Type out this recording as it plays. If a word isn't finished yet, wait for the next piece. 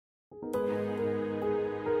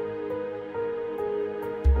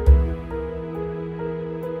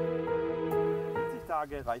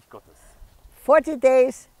Tage Reich Gottes. 40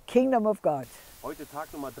 days, Kingdom of God. Heute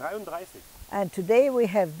Tag Nummer 33 And today we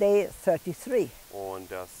have day 33. und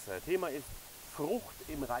das Thema ist Frucht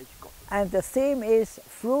im Reich Gottes. And the theme is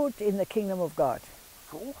fruit in the kingdom of God.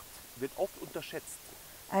 Frucht wird oft unterschätzt,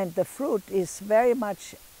 And the fruit is very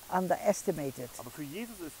much underestimated. aber für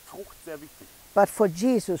Jesus ist Frucht sehr wichtig. But for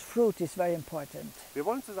Jesus, fruit is very important. Wir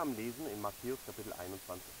wollen zusammen lesen in Matthäus Kapitel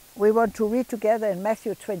 21, We want to read together in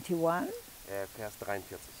Matthew 21, Vers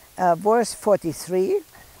 43. verse 43.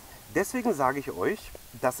 Deswegen sage ich euch,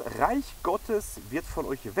 das Reich Gottes wird von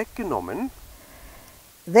euch weggenommen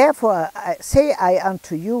Therefore say I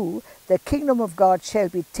unto you, the kingdom of God shall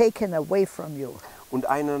be taken away from you, und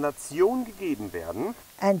einer Nation gegeben werden,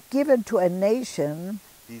 and given to a nation,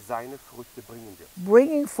 die seine Früchte bringen wird.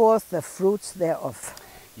 bringing forth the fruits thereof.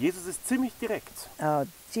 Jesus ist ziemlich direkt.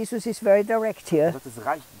 Jesus is very direct here. Das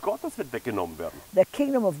Reich Gottes wird weggenommen werden. The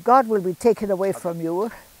kingdom of God will be taken away from you.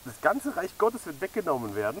 Das ganze Reich Gottes wird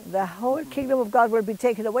weggenommen werden The whole kingdom of God will be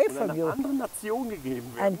taken away und from einer you anderen Nation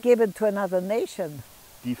gegeben werden, and given to another nation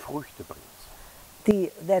die Früchte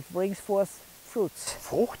bringt. that brings forth fruits.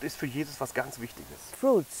 Frucht ist für Jesus was ganz Wichtiges.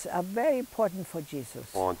 Fruits are very important for Jesus.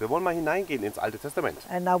 Und wir wollen mal hineingehen ins Alte Testament.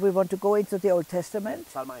 And now we want to go into the Old Testament.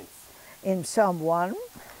 Psalm 1. In Psalm 1,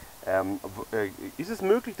 Ist es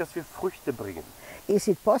möglich, dass wir Früchte bringen? is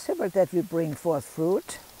it possible that we bring forth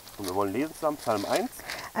fruit? Und wir wollen lesen zusammen Psalm 1.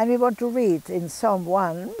 And we want to read in Psalm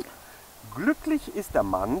 1, Glücklich ist der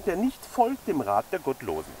Mann, der nicht folgt dem Rat der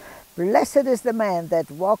Gottlosen, Blessed is the man that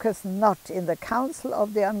walketh not in the counsel of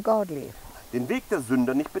the ungodly, den Weg der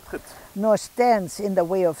Sünder nicht betritt nor stands in the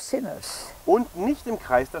way of sinners, und nicht im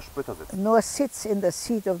Kreis der Spötter sitzt, nor sits in the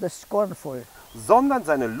seat of the scornful. sondern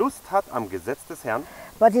seine Lust hat am Gesetz des Herrn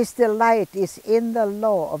But his delight is in the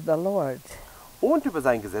law of the Lord, und über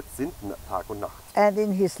sein Gesetz sinnt Tag und Nacht. and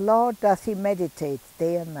in his law doth he meditate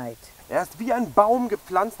day and night. Er ist wie ein Baum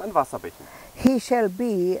gepflanzt an Wasserbächen, He shall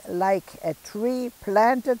be like a tree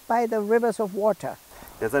planted by the rivers of water,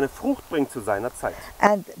 der seine Frucht bringt zu seiner Zeit.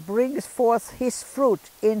 and brings forth his fruit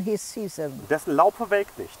in his season, Dessen Laub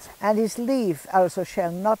verwelkt nicht. and his leaf also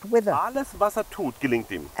shall not wither, Alles, was er tut,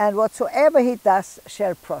 gelingt ihm. and whatsoever he does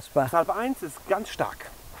shall prosper. Psalm 1 ist ganz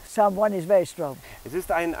stark. Psalm 1 is very strong. Es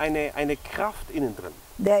ist eine Kraft innen drin.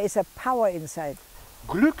 There is a power inside.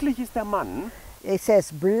 Glücklich ist der Mann, It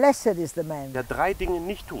says, blessed is the man der 3 Dinge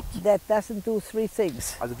nicht tut. that doesn't do 3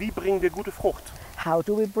 things. Also wie bringen wir gute Frucht? How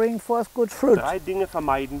do we bring forth good fruit? 3 Dinge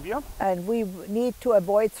vermeiden wir. And we need to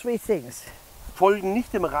avoid 3 things. Folgen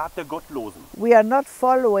nicht dem Rat der Gottlosen. We are not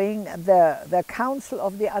following the counsel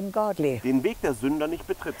of the ungodly. Den Weg der Sünder nicht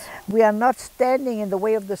betritt. We are not standing in the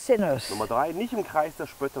way of the sinners. Nummer 3, nicht im Kreis der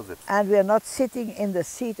Spötter sitzt. And we are not sitting in the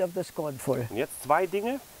seat of the scornful. Und jetzt 2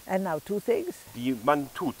 Dinge, And now 2 things die man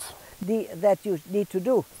tut, that you need to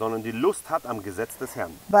do. sondern die Lust hat am Gesetz des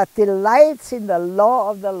Herrn. But delights in the law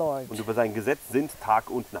of the Lord. Und über sein Gesetz sind Tag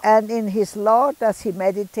und Nacht. And in his law does he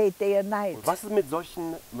meditate day and night. Und was ist mit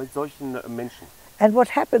solchen Menschen? And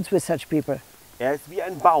what happens with such people? Er ist wie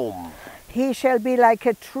ein Baum, He shall be like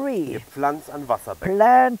a tree gepflanzt an Wasserbächen,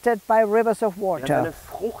 planted by rivers of der seine water,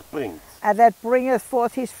 Frucht bringt and that bringeth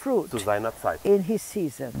forth his fruit zu seiner Zeit. in his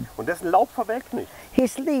season. Und dessen Laub verwelkt nicht.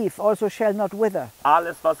 His leaf also shall not wither,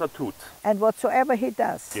 Alles, was er tut, and whatsoever he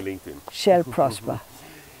does gelingt ihm. shall prosper.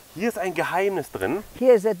 Hier ist ein Geheimnis drin,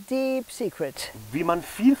 Here's a deep secret, wie man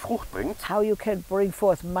viel Frucht bringt how you can bring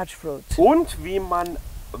forth much fruit, und wie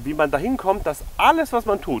man dahin kommt, dass alles, was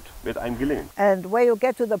man tut, wird einem gelingen. and where you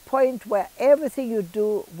get to the point where everything you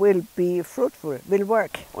do will be fruitful, will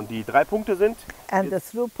work. Und die 3 Punkte sind, And the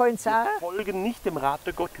 3 points are, wir folgen nicht dem Rat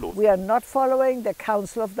der Gottlosen. we are not following the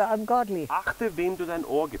counsel of the ungodly. Achte, wem du dein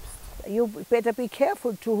Ohr gibst. You better be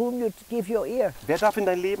careful to whom you give your ear. Wer darf in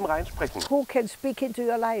dein Leben reinsprechen? Who can speak into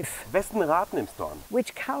your life? Wessen Rat nimmst du an?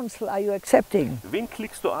 Which counsel are you accepting? Wen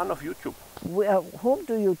klickst du an auf YouTube? Whom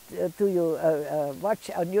do you watch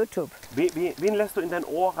on YouTube? Wen lässt du in dein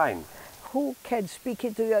Ohr rein? Who can speak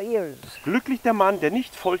into your ears? Glücklich der Mann, der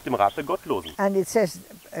nicht folgt dem Rat der Gottlosen. And it says,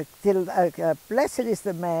 blessed is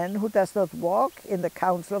the man who does not walk in the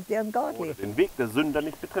counsel of the ungodly, Oder den Weg der Sünder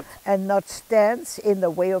nicht betritt. and not stands in the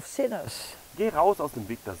way of sinners. Geh raus aus dem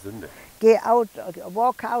Weg der Sünde.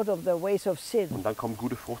 Walk out of the ways of sin, Und dann kommt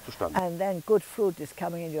gute Frucht zustande. and then good fruit is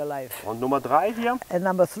coming in your life. Und Nummer 3 hier, And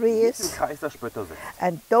number 3 nicht im is, Kreis der Spötter sitzt.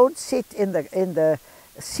 and don't sit in the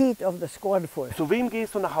seat of the scornful. Zu wem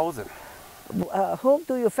gehst du nach Hause? Whom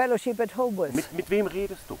do you fellowship at home with? Mit wem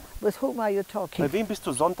redest du? With whom are you Bei talking? wem bist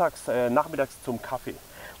du sonntags, nachmittags zum Kaffee?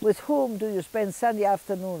 With whom do you spend Sunday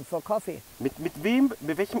afternoon for coffee? Mit wem,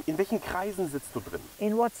 in welchen Kreisen sitzt du drin?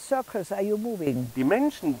 In what circles are you moving? Die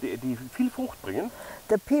Menschen, die viel Frucht bringen,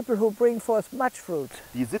 The people who bring forth much fruit,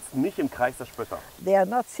 die sitzen nicht im Kreis der Spötter, they are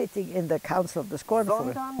not sitting in the council of the scornful,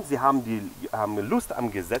 sondern sie haben Lust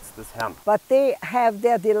am Gesetz des Herrn. but they have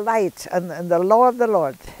their delight in the law of the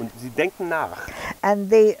Lord, Und sie denken nach and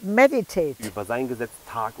they meditate über sein Gesetz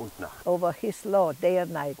Tag und Nacht. over his law day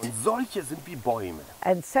and night. Und solche sind wie Bäume,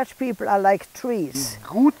 And such people are like die trees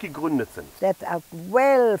gut gegründet sind. that are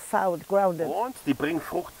well found, grounded, Und die bringen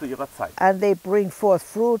Frucht zu ihrer Zeit. and they bring forth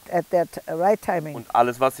fruit at that right timing. Und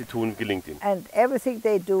alles, was sie tun, gelingt ihnen. And everything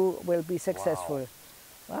they do will be successful.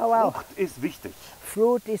 Wow. Frucht ist wichtig.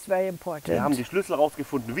 Fruit is very Wir haben important. die Schlüssel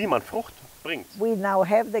herausgefunden, wie man Frucht bringt. We now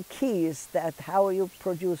have the keys that how you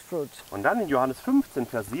produce fruit. Und dann in Johannes 15,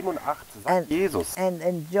 Vers 7 und 8 sagt Jesus, And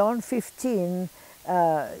in John 15,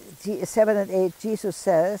 7 and 8, Jesus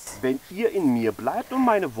says, wenn ihr in mir bleibt und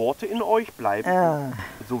meine Worte in euch bleiben,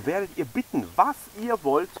 so werdet ihr bitten, was ihr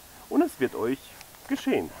wollt, und es wird euch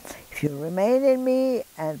geschehen. if you remain in me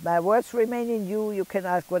and my words remain in you, you can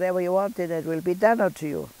ask whatever you want and it will be done unto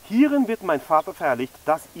you. Hierin wird mein Vater verherrlicht,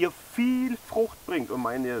 dass ihr viel Frucht bringt und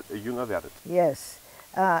meine Jünger werdet. Yes,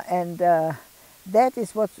 that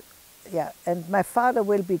is what, yeah, and my Father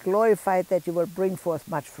will be glorified that you will bring forth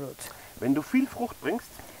much fruit. Wenn du viel Frucht bringst,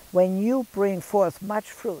 When you bring forth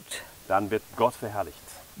much fruit, dann wird Gott verherrlicht.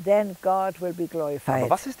 then God will be Aber glorified.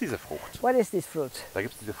 was ist diese Frucht? What is this fruit? Da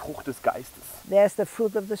gibt es diese Frucht des Geistes. There's the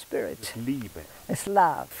fruit of the Spirit. Liebe, It's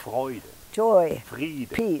love, Freude, joy,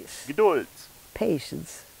 Friede, peace, Geduld,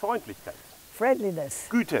 patience, Freundlichkeit, friendliness,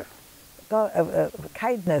 Güte,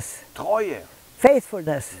 kindness, Treue,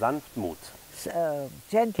 faithfulness, Sanftmut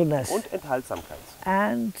gentleness, und Enthaltsamkeit.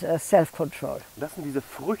 and self-control. Und das sind diese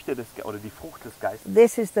Früchte oder die Frucht des Geistes.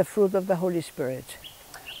 This is the fruit of the Holy Spirit.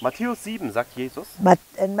 Matthäus 7 sagt Jesus, But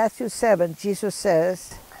in Matthew 7, Jesus says,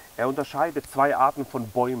 er unterscheidet zwei Arten von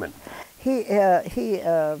Bäumen. he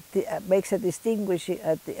makes a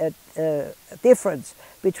difference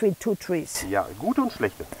between two trees, Ja, gute und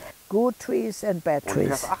schlechte. good trees and bad Und in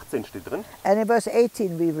Vers trees. 18 steht drin, And in verse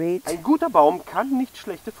 18 we read, ein guter Baum kann nicht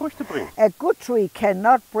schlechte Früchte bringen. a good tree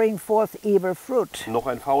cannot bring forth evil fruit, Noch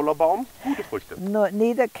ein fauler Baum, gute Früchte.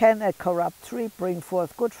 neither can a corrupt tree bring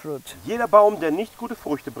forth good fruit. Jeder Baum, der nicht gute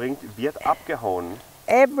Früchte bringt, wird abgehauen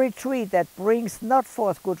Every tree that brings not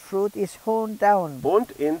forth good fruit is hewn down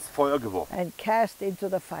und ins Feuer geworfen. and cast into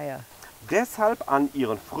the fire. Deshalb an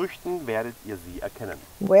ihren Früchten werdet ihr sie erkennen.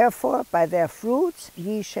 Wherefore by their fruits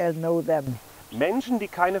ye shall know them. Menschen, die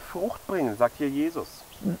keine Frucht bringen, sagt hier Jesus,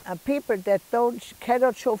 And people that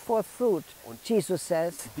cannot show forth fruit, Jesus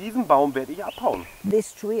says, diesen Baum werde ich abhauen.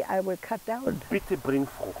 this tree I will cut down. Bitte bring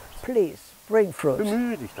Frucht. Please bring fruit.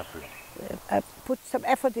 Bemühe dich dafür. Put some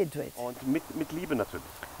effort into it Und mit Liebe natürlich.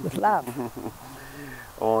 with love.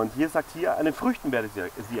 Und hier sagt hier, an den Früchten werdet ihr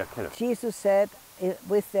sie erkennen. Jesus said,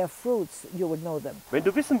 with their fruits you will know them. Wenn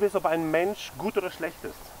du wissen willst, ob ein Mensch gut oder schlecht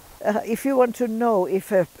ist, If you want to know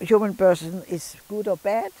if a human person is good or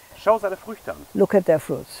bad, schau seine Früchte an. look at their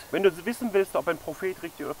fruits. Wenn du wissen willst, ob ein Prophet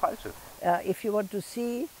richtig oder falsch ist, If you want to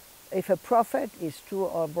see if a prophet is true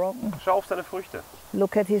or wrong, schau auf seine Früchte.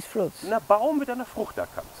 look at his fruits. Ein Baum wird an der Frucht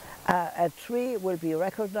erkannt. A tree will be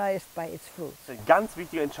recognized by its fruits. Das ist ein ganz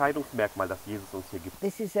wichtiges Entscheidungsmerkmal, das Jesus uns hier gibt.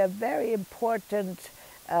 This is a very important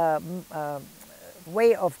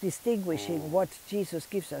way of distinguishing what Jesus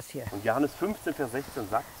gives us here. Und Johannes 15, Vers 16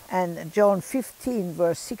 sagt, And John 15,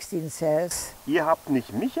 verse 16 says, ihr habt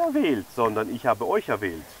nicht mich erwählt, sondern ich habe euch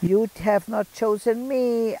erwählt. you have not chosen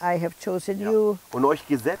me, I have chosen you. Und euch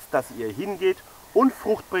gesetzt, dass ihr hingeht und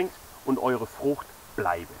Frucht bringt und eure Frucht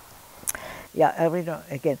bleibe. Yeah, I read it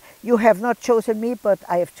again. You have not chosen me, but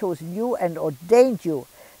I have chosen you and ordained you,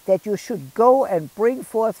 that you should go and bring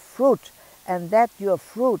forth fruit, and that your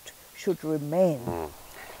fruit should remain.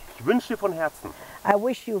 Ich wünsche dir von Herzen, I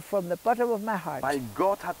wish you from the bottom of my heart, weil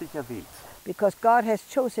Gott hat dich erwählt, because God has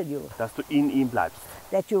chosen you, dass du in ihm bleibst,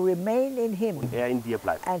 that you remain in Him, er in dir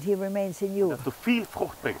bleibt, and He remains in you, dass du viel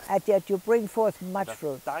Frucht bringst, and that you bring forth much dass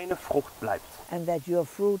fruit, deine Frucht bleibt. and that your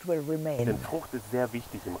fruit will Denn remain. Frucht ist sehr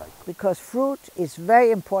wichtig im Reich. Because fruit is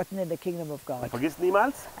very important in the kingdom of God. Vergiss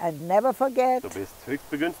niemals, And never forget, du bist höchst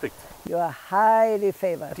begünstigt, you are highly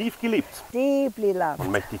favored, tief geliebt deeply loved,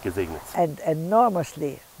 und mächtig gesegnet. and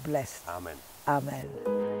enormously blessed. Amen.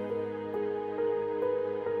 Amen.